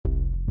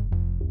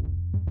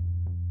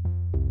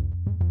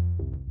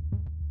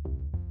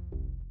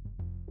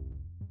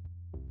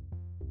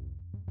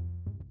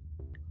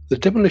The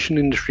demolition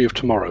industry of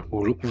tomorrow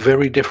will look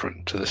very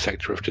different to the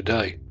sector of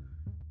today.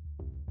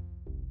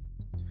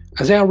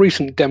 As our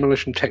recent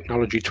Demolition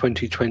Technology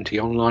 2020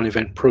 online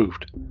event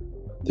proved,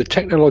 the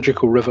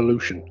technological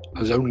revolution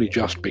has only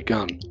just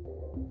begun.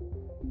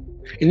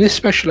 In this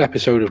special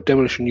episode of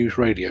Demolition News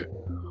Radio,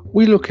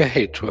 we look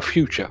ahead to a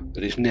future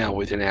that is now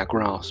within our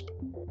grasp.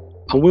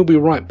 And we'll be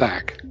right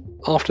back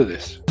after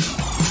this.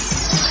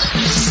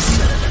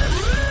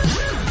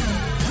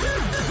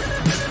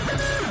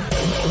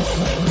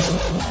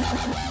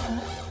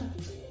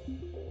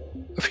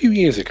 A few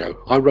years ago,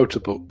 I wrote a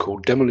book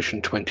called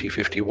Demolition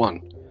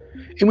 2051,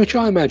 in which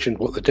I imagined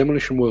what the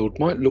demolition world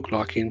might look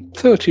like in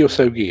 30 or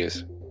so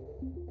years.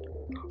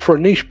 For a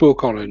niche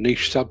book on a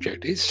niche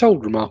subject, it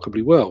sold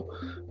remarkably well,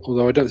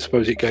 although I don't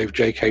suppose it gave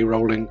J.K.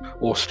 Rowling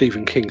or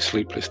Stephen King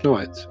sleepless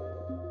nights.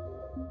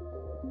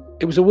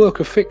 It was a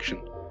work of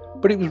fiction,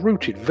 but it was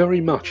rooted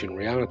very much in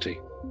reality.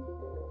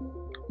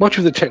 Much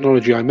of the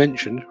technology I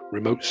mentioned,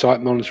 remote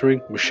site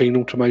monitoring, machine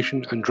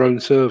automation and drone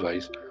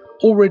surveys,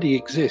 already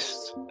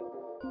exists.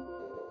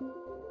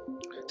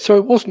 So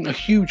it wasn't a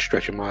huge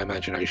stretch of my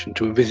imagination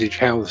to envisage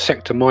how the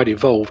sector might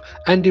evolve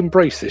and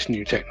embrace this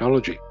new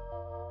technology.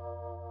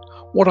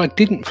 What I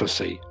didn't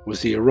foresee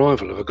was the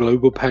arrival of a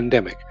global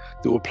pandemic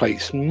that would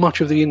place much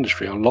of the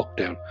industry on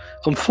lockdown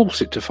and force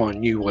it to find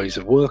new ways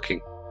of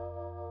working.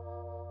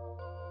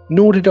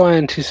 Nor did I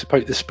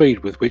anticipate the speed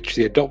with which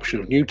the adoption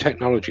of new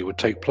technology would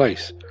take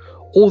place,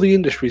 or the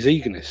industry's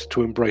eagerness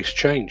to embrace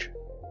change.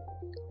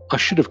 I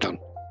should have done.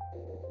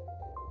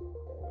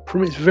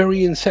 From its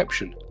very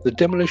inception, the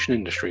demolition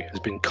industry has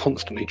been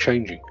constantly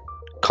changing,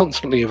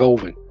 constantly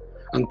evolving,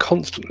 and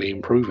constantly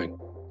improving.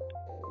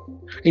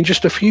 In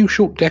just a few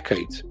short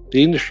decades,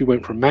 the industry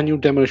went from manual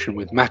demolition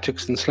with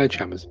mattocks and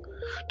sledgehammers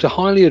to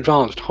highly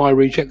advanced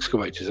high-reach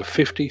excavators of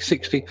 50,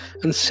 60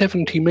 and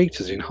 70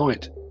 metres in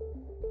height.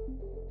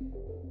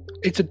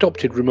 It's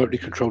adopted remotely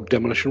controlled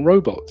demolition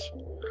robots,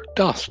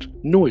 dust,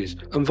 noise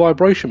and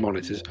vibration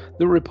monitors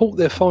that report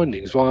their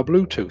findings via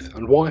Bluetooth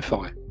and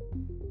Wi-Fi,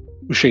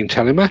 machine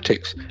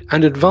telematics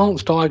and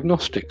advanced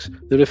diagnostics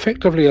that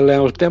effectively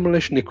allows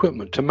demolition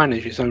equipment to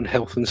manage its own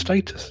health and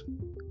status,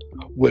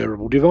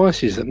 wearable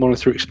devices that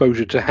monitor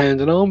exposure to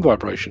hand and arm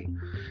vibration,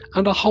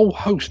 and a whole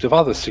host of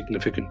other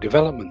significant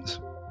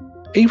developments.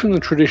 Even the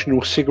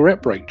traditional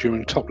cigarette break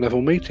during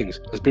top-level meetings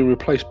has been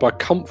replaced by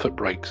comfort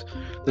breaks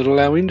that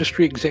allow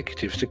industry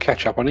executives to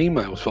catch up on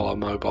emails via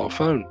mobile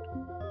phone.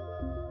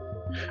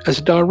 As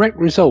a direct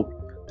result,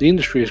 the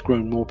industry has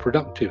grown more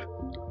productive,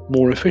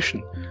 more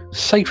efficient,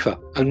 safer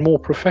and more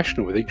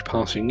professional with each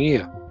passing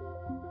year.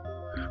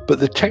 But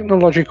the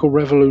technological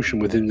revolution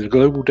within the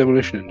global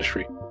demolition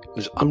industry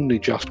has only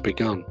just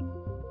begun.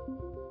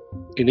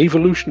 In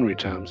evolutionary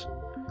terms,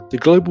 the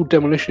global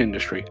demolition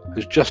industry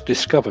has just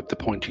discovered the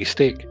pointy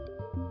stick.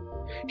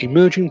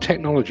 Emerging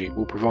technology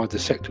will provide the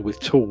sector with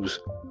tools,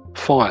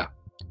 fire,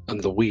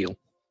 and the wheel.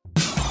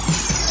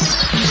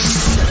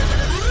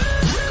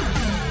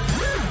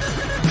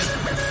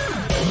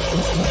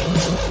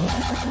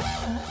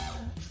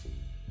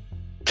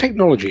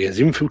 Technology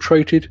has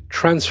infiltrated,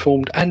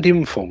 transformed, and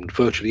informed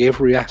virtually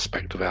every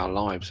aspect of our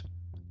lives.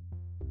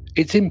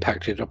 It's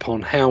impacted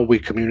upon how we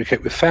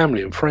communicate with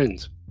family and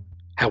friends,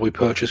 how we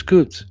purchase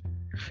goods,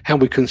 how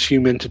we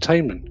consume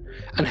entertainment,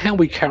 and how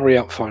we carry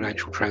out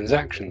financial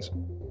transactions.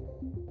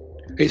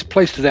 It's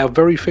placed at our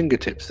very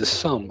fingertips the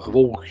sum of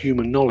all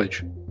human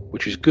knowledge,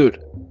 which is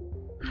good,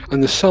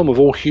 and the sum of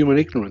all human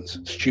ignorance,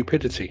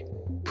 stupidity,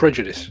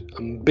 prejudice,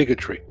 and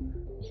bigotry,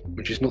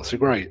 which is not so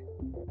great.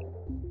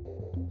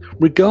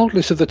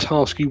 Regardless of the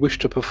task you wish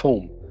to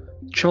perform,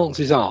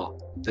 chances are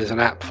there's an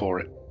app for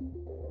it.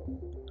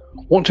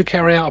 Want to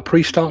carry out a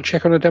pre-start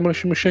check on a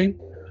demolition machine?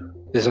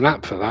 There's an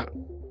app for that.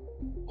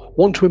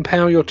 Want to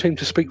empower your team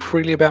to speak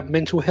freely about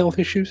mental health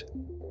issues?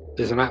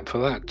 There's an app for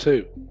that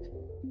too.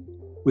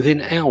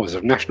 Within hours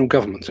of national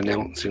governments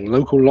announcing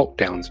local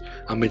lockdowns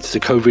amidst the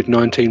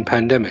COVID-19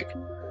 pandemic,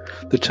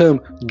 the term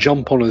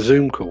 "jump on a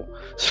Zoom call"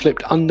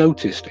 slipped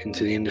unnoticed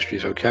into the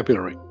industry's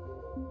vocabulary.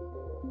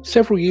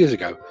 Several years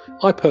ago,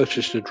 I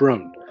purchased a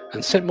drone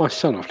and sent my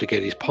son off to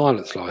get his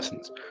pilot's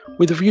license,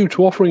 with a view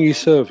to offering his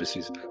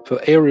services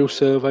for aerial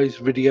surveys,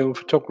 video and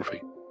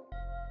photography.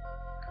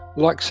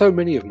 Like so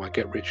many of my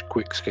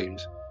get-rich-quick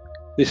schemes,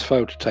 this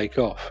failed to take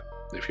off,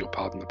 if you'll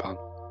pardon the pun,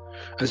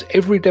 as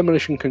every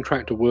demolition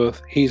contractor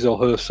worth his or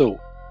her salt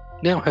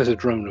now has a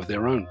drone of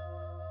their own.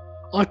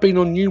 I've been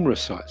on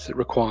numerous sites that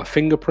require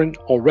fingerprint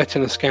or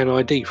retina scan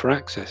ID for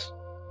access,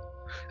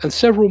 and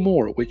several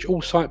more at which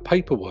all site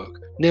paperwork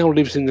now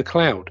lives in the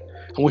cloud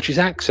and which is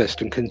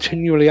accessed and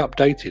continually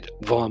updated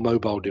via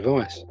mobile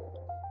device.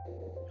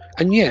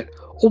 And yet,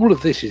 all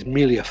of this is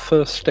merely a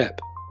first step.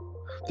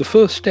 The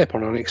first step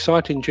on an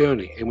exciting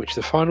journey in which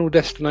the final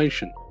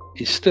destination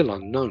is still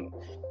unknown.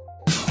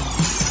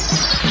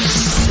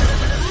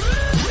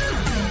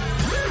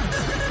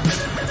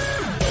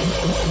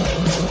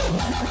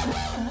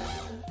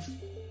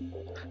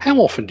 How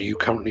often do you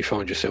currently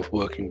find yourself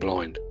working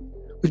blind,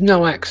 with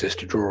no access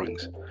to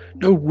drawings,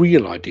 no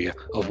real idea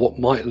of what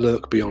might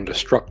lurk beyond a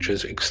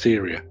structure's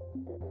exterior,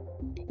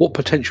 what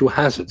potential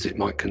hazards it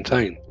might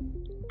contain,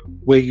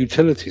 where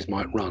utilities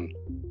might run,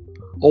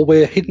 or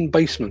where hidden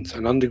basements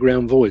and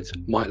underground voids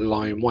might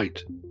lie in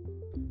wait.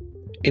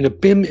 In a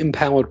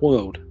BIM-empowered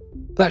world,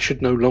 that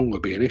should no longer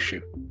be an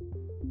issue.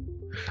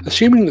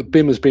 Assuming that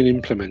BIM has been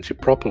implemented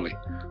properly,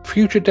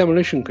 future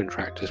demolition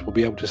contractors will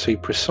be able to see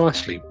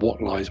precisely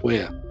what lies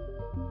where.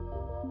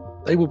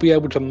 They will be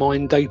able to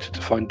mine data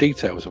to find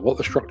details of what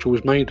the structure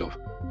was made of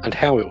and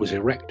how it was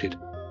erected.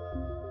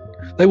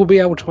 They will be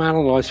able to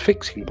analyse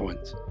fixing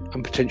points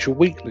and potential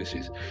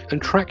weaknesses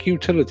and track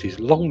utilities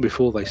long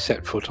before they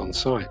set foot on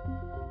site.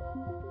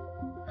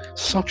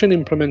 Such an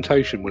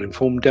implementation will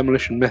inform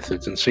demolition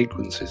methods and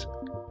sequences.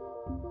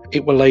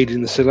 It will aid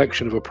in the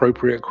selection of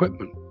appropriate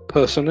equipment,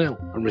 personnel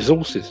and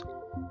resources.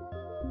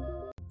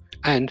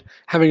 And,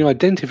 having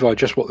identified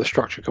just what the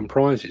structure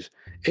comprises,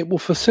 it will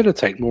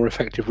facilitate more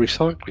effective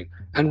recycling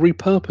and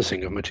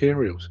repurposing of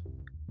materials.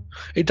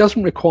 It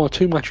doesn't require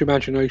too much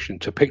imagination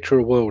to picture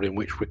a world in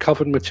which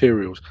recovered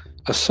materials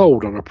are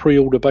sold on a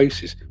pre-order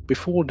basis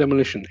before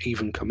demolition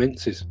even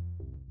commences.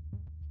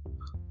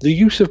 The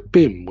use of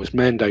BIM was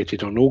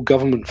mandated on all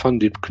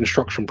government-funded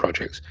construction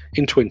projects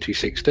in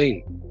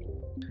 2016.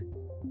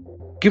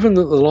 Given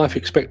that the life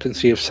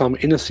expectancy of some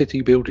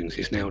inner-city buildings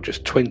is now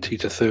just 20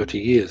 to 30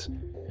 years,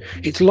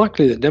 it's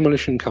likely that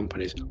demolition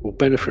companies will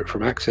benefit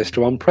from access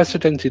to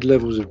unprecedented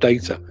levels of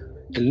data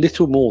in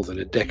little more than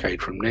a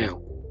decade from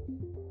now.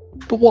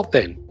 But what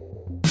then?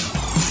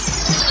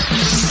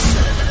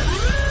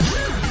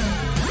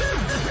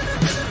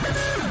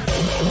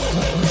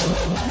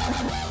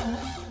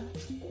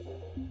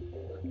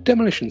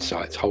 Demolition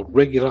sites hold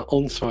regular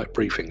on-site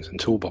briefings and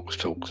toolbox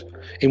talks,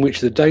 in which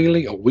the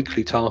daily or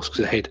weekly tasks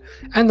ahead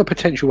and the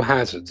potential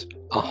hazards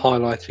are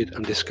highlighted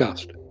and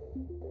discussed.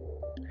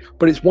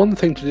 But it's one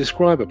thing to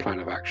describe a plan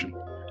of action,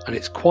 and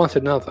it's quite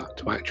another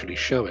to actually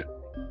show it.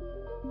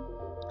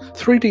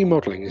 3D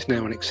modelling is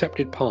now an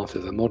accepted part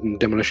of the modern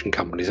demolition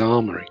company's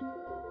armoury.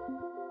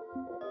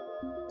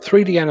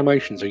 3D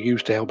animations are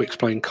used to help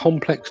explain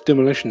complex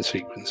demolition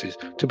sequences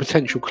to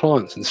potential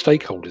clients and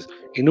stakeholders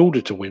in order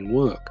to win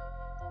work.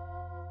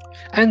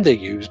 And they're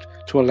used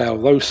to allow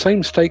those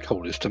same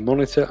stakeholders to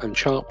monitor and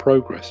chart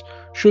progress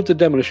should the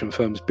demolition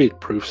firm's bid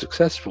prove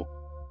successful.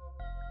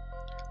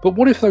 But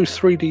what if those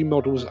 3D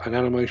models and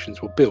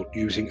animations were built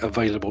using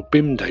available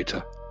BIM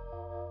data?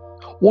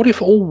 What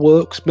if all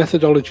works,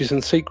 methodologies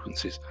and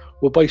sequences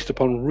were based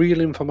upon real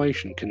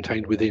information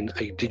contained within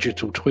a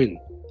digital twin?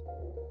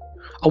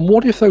 And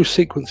what if those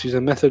sequences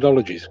and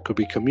methodologies could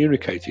be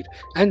communicated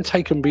and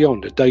taken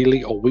beyond a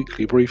daily or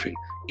weekly briefing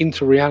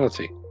into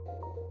reality?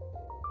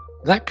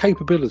 That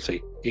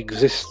capability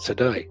exists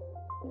today.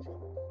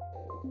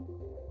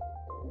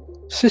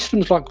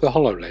 Systems like the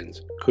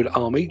HoloLens could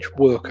arm each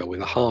worker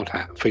with a hard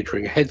hat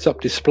featuring a heads-up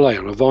display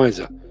on a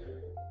visor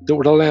that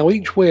would allow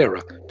each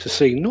wearer to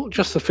see not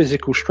just the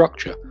physical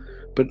structure,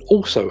 but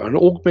also an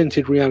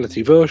augmented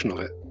reality version of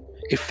it,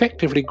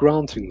 effectively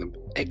granting them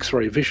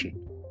X-ray vision.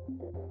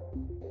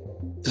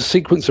 The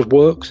sequence of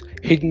works,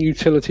 hidden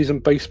utilities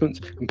and basements,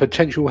 and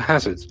potential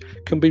hazards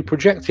can be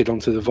projected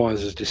onto the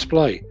visor's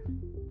display,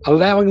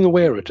 allowing the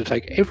wearer to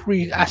take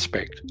every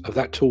aspect of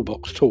that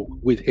toolbox talk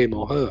with him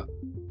or her.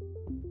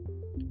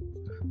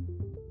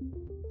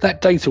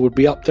 That data would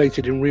be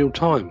updated in real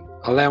time,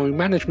 allowing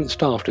management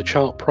staff to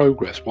chart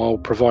progress while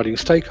providing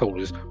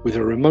stakeholders with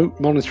a remote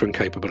monitoring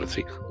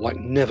capability like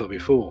never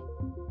before.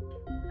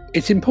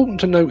 It's important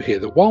to note here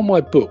that while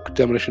my book,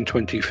 Demolition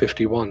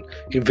 2051,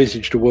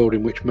 envisaged a world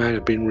in which man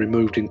had been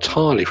removed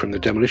entirely from the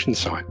demolition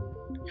site,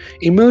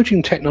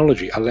 emerging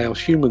technology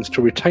allows humans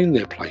to retain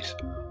their place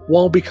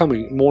while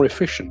becoming more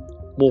efficient,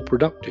 more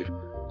productive,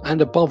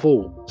 and above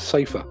all,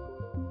 safer.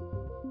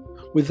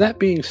 With that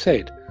being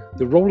said,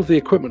 the role of the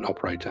equipment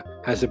operator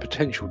has the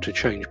potential to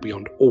change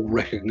beyond all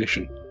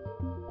recognition.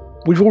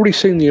 We've already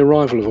seen the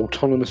arrival of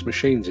autonomous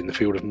machines in the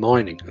field of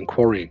mining and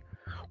quarrying,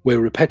 where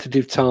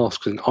repetitive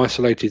tasks and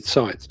isolated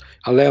sites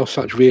allow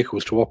such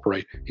vehicles to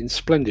operate in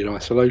splendid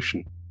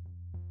isolation.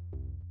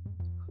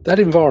 That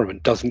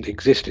environment doesn't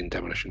exist in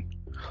demolition,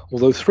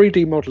 although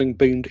 3D modelling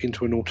beamed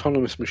into an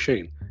autonomous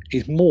machine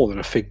is more than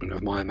a figment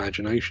of my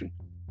imagination.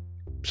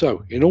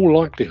 So, in all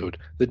likelihood,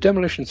 the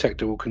demolition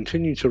sector will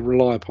continue to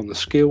rely upon the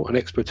skill and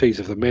expertise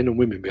of the men and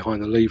women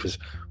behind the levers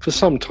for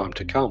some time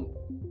to come.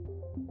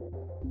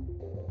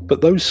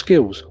 But those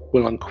skills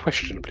will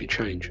unquestionably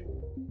change.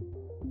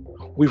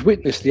 We've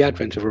witnessed the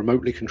advent of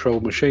remotely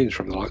controlled machines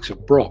from the likes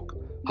of Brock,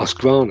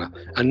 Husqvarna,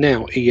 and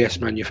now ES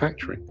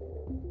Manufacturing.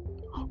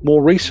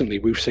 More recently,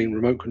 we've seen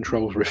remote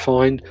controls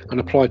refined and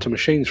applied to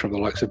machines from the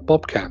likes of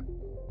Bobcat.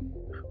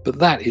 But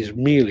that is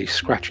merely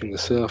scratching the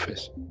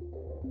surface.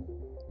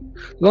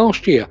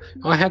 Last year,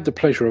 I had the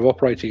pleasure of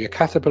operating a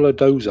Caterpillar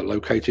dozer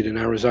located in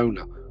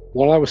Arizona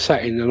while I was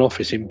sat in an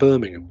office in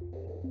Birmingham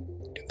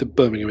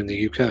in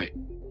the UK.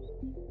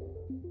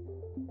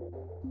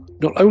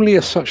 Not only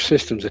are such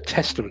systems a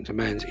testament to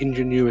man's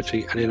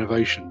ingenuity and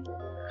innovation,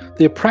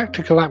 their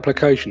practical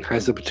application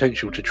has the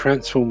potential to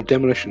transform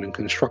demolition and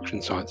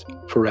construction sites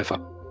forever.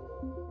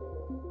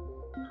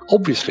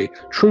 Obviously,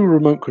 true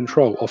remote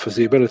control offers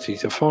the ability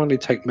to finally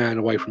take man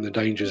away from the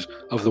dangers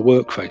of the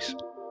workface.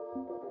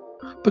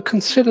 But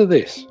consider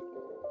this.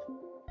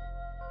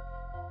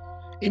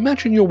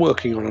 Imagine you're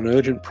working on an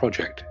urgent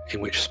project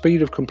in which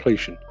speed of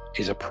completion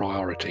is a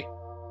priority.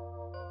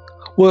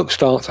 Work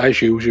starts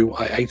as usual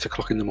at 8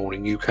 o'clock in the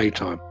morning UK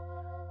time,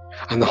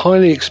 and the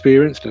highly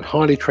experienced and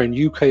highly trained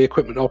UK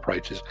equipment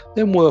operators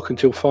then work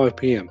until 5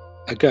 PM,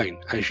 again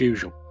as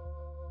usual.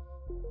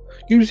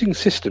 Using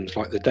systems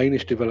like the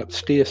Danish developed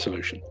Steer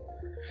solution,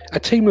 a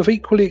team of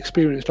equally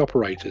experienced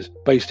operators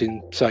based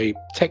in, say,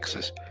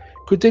 Texas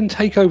could then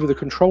take over the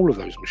control of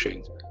those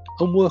machines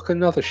and work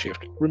another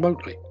shift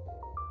remotely.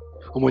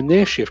 And when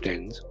their shift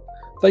ends,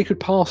 they could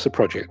pass the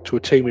project to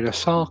a team in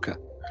Osaka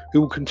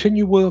who will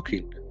continue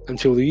working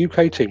until the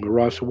UK team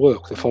arrives to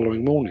work the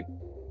following morning.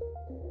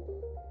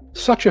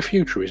 Such a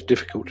future is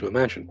difficult to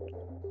imagine,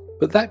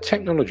 but that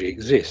technology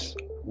exists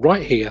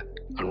right here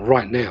and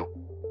right now.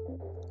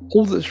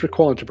 All that's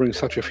required to bring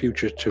such a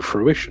future to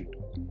fruition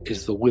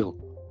is the will.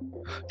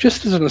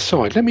 Just as an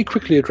aside, let me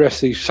quickly address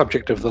the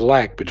subject of the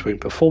lag between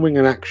performing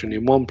an action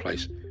in one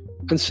place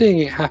and seeing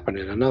it happen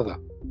in another.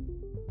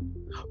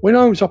 When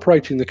I was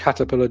operating the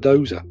Caterpillar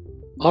dozer,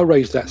 I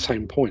raised that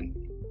same point.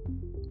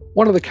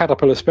 One of the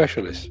Caterpillar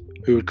specialists,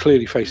 who had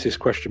clearly faced this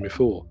question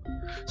before,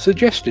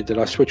 suggested that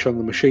I switch on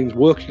the machine's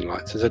working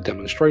lights as a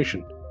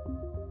demonstration.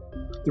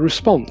 The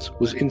response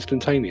was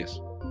instantaneous.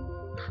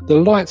 The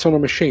lights on a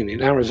machine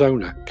in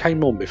Arizona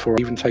came on before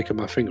I'd even taken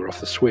my finger off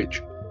the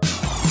switch.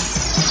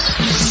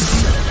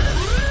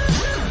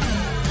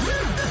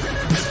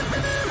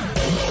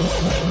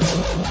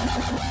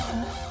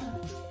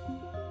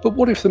 But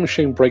what if the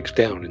machine breaks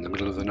down in the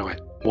middle of the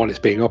night while it's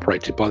being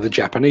operated by the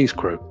Japanese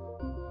crew?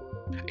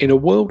 In a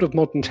world of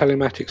modern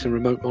telematics and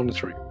remote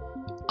monitoring,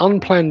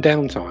 unplanned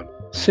downtime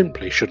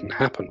simply shouldn't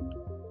happen.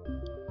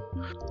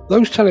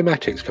 Those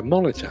telematics can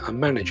monitor and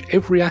manage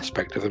every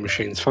aspect of the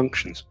machine's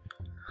functions,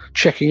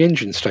 checking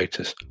engine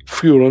status,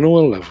 fuel and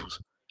oil levels,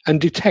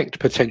 and detect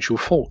potential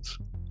faults.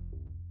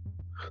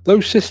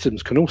 Those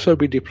systems can also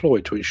be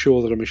deployed to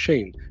ensure that a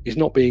machine is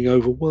not being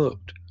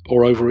overworked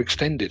or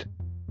overextended.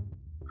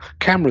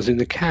 Cameras in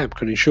the cab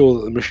can ensure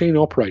that the machine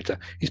operator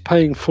is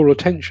paying full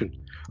attention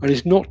and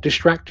is not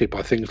distracted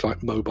by things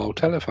like mobile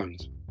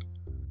telephones.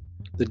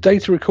 The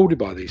data recorded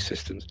by these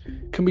systems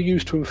can be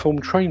used to inform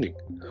training,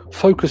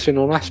 focusing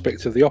on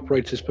aspects of the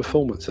operator's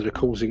performance that are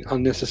causing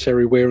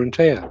unnecessary wear and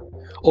tear,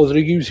 or that are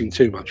using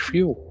too much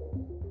fuel.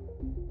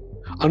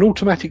 An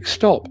automatic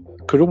stop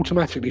could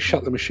automatically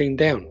shut the machine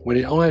down when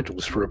it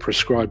idles for a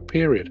prescribed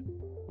period.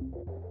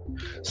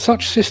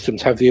 Such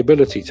systems have the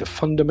ability to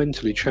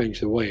fundamentally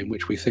change the way in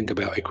which we think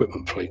about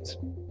equipment fleets.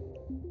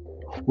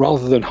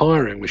 Rather than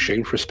hiring a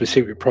machine for a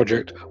specific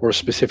project or a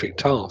specific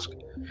task,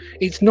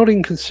 it's not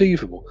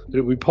inconceivable that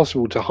it would be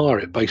possible to hire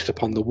it based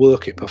upon the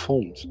work it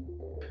performs.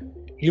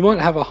 You might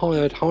have a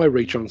hired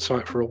HiReach on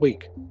site for a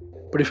week,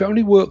 but if it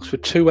only works for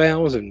 2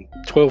 hours and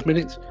 12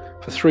 minutes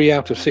for 3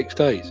 out of 6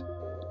 days,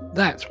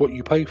 that's what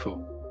you pay for.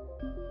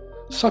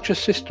 Such a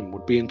system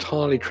would be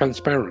entirely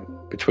transparent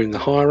between the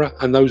hirer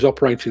and those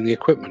operating the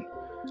equipment,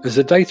 as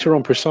the data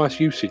on precise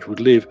usage would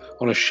live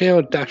on a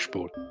shared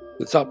dashboard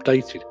that's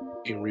updated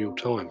in real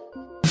time.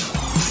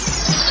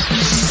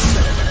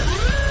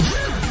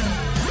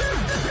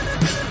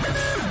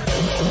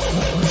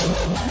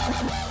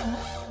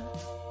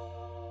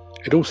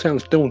 It all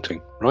sounds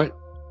daunting, right?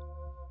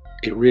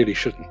 It really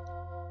shouldn't.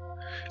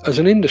 As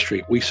an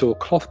industry, we saw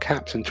cloth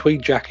caps and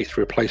tweed jackets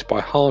replaced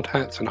by hard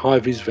hats and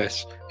high-vis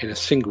vests in a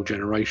single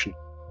generation.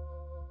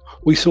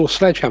 We saw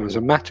sledgehammers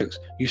and mattocks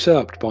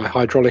usurped by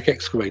hydraulic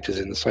excavators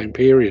in the same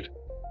period.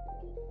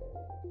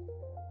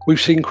 We've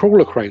seen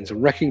crawler cranes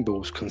and wrecking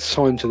balls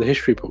consigned to the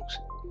history books,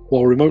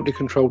 while remotely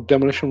controlled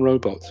demolition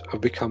robots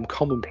have become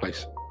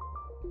commonplace.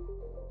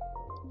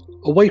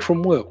 Away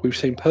from work, we've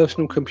seen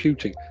personal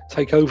computing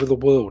take over the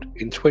world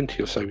in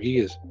 20 or so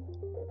years.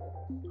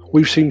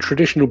 We've seen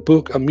traditional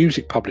book and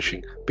music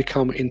publishing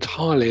become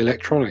entirely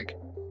electronic.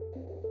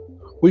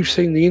 We've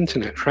seen the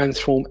internet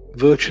transform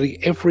virtually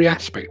every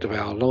aspect of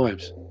our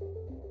lives.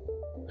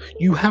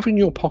 You have in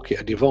your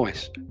pocket a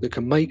device that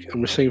can make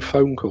and receive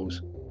phone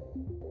calls,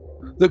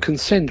 that can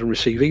send and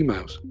receive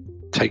emails,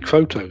 take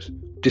photos,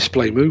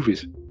 display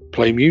movies,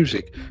 play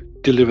music,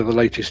 deliver the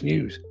latest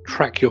news,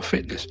 track your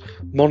fitness,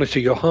 monitor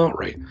your heart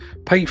rate,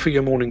 pay for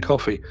your morning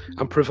coffee,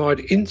 and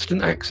provide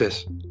instant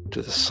access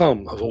to the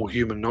sum of all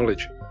human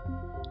knowledge.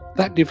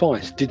 That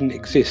device didn't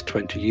exist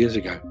 20 years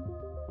ago,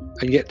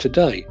 and yet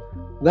today,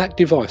 that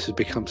device has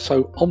become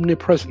so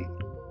omnipresent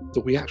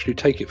that we actually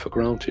take it for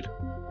granted.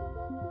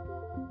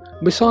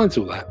 Besides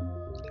all that,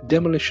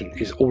 demolition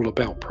is all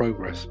about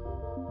progress.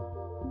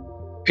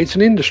 It's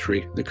an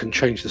industry that can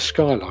change the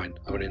skyline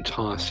of an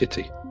entire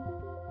city.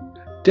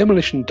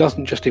 Demolition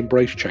doesn't just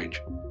embrace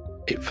change,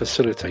 it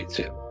facilitates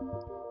it.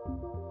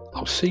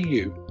 I'll see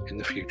you in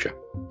the future.